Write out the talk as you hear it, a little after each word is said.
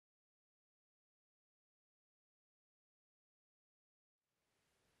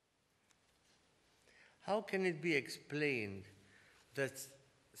How can it be explained that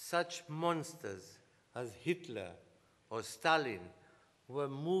such monsters as Hitler or Stalin were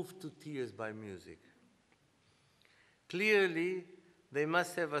moved to tears by music? Clearly, they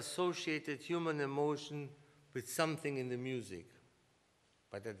must have associated human emotion with something in the music,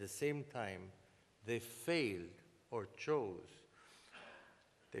 but at the same time, they failed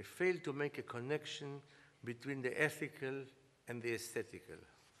to make a connection between the ethical and the aesthetical.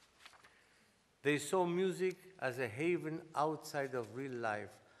 They saw music as a haven outside of real life,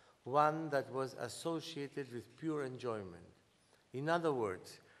 one that was associated with pure enjoyment. In other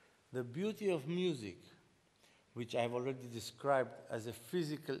words, the beauty of music, which I've already described as a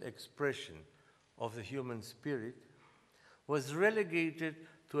physical expression of the human spirit, was relegated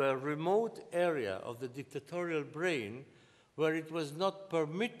to a remote area of the dictatorial brain where it was not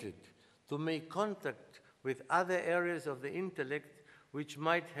permitted to make contact with other areas of the intellect which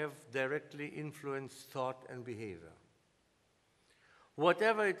might have directly influenced thought and behavior.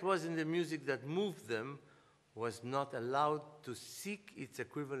 Whatever it was in the music that moved them was not allowed to seek its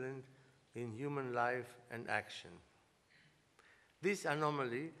equivalent in human life and action. This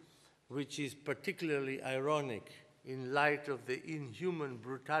anomaly, which is particularly ironic in light of the inhuman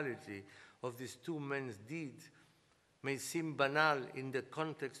brutality of these two men's deeds, may seem banal in the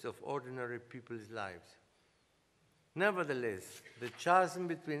context of ordinary people's lives. Nevertheless, the chasm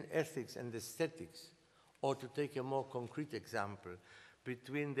between ethics and aesthetics, or to take a more concrete example,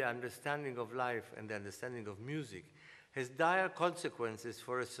 between the understanding of life and the understanding of music, has dire consequences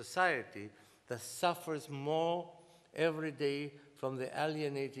for a society that suffers more every day from the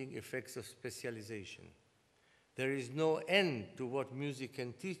alienating effects of specialization. There is no end to what music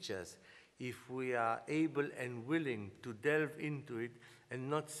can teach us if we are able and willing to delve into it and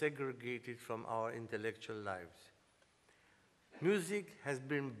not segregate it from our intellectual lives. Music has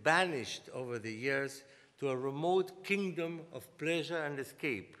been banished over the years to a remote kingdom of pleasure and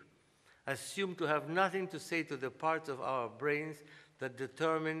escape, assumed to have nothing to say to the parts of our brains that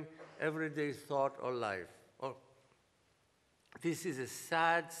determine everyday thought or life. This is a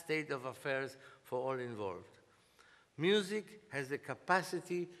sad state of affairs for all involved. Music has the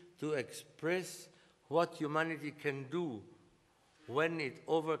capacity to express what humanity can do when it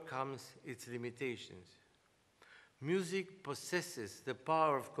overcomes its limitations. Music possesses the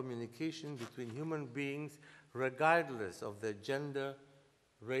power of communication between human beings regardless of their gender,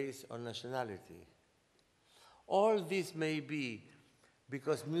 race, or nationality. All this may be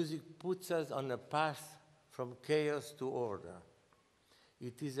because music puts us on a path from chaos to order.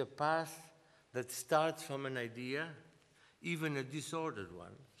 It is a path that starts from an idea, even a disordered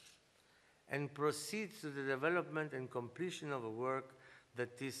one, and proceeds to the development and completion of a work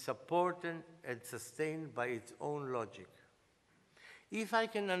that is supported and sustained by its own logic. If I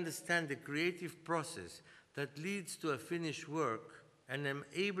can understand the creative process that leads to a finished work and am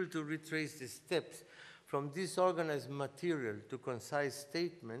able to retrace the steps from disorganized material to concise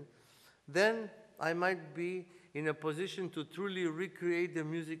statement, then I might be in a position to truly recreate the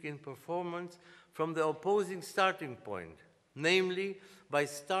music in performance from the opposing starting point, namely by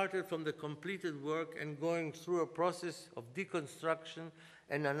starting from the completed work and going through a process of deconstruction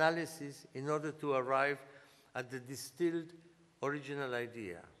and analysis in order to arrive at the distilled original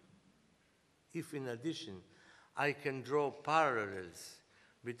idea. If in addition I can draw parallels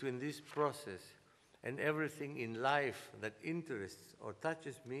between this process and everything in life that interests or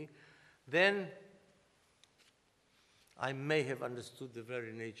touches me, then I may have understood the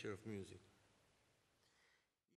very nature of music.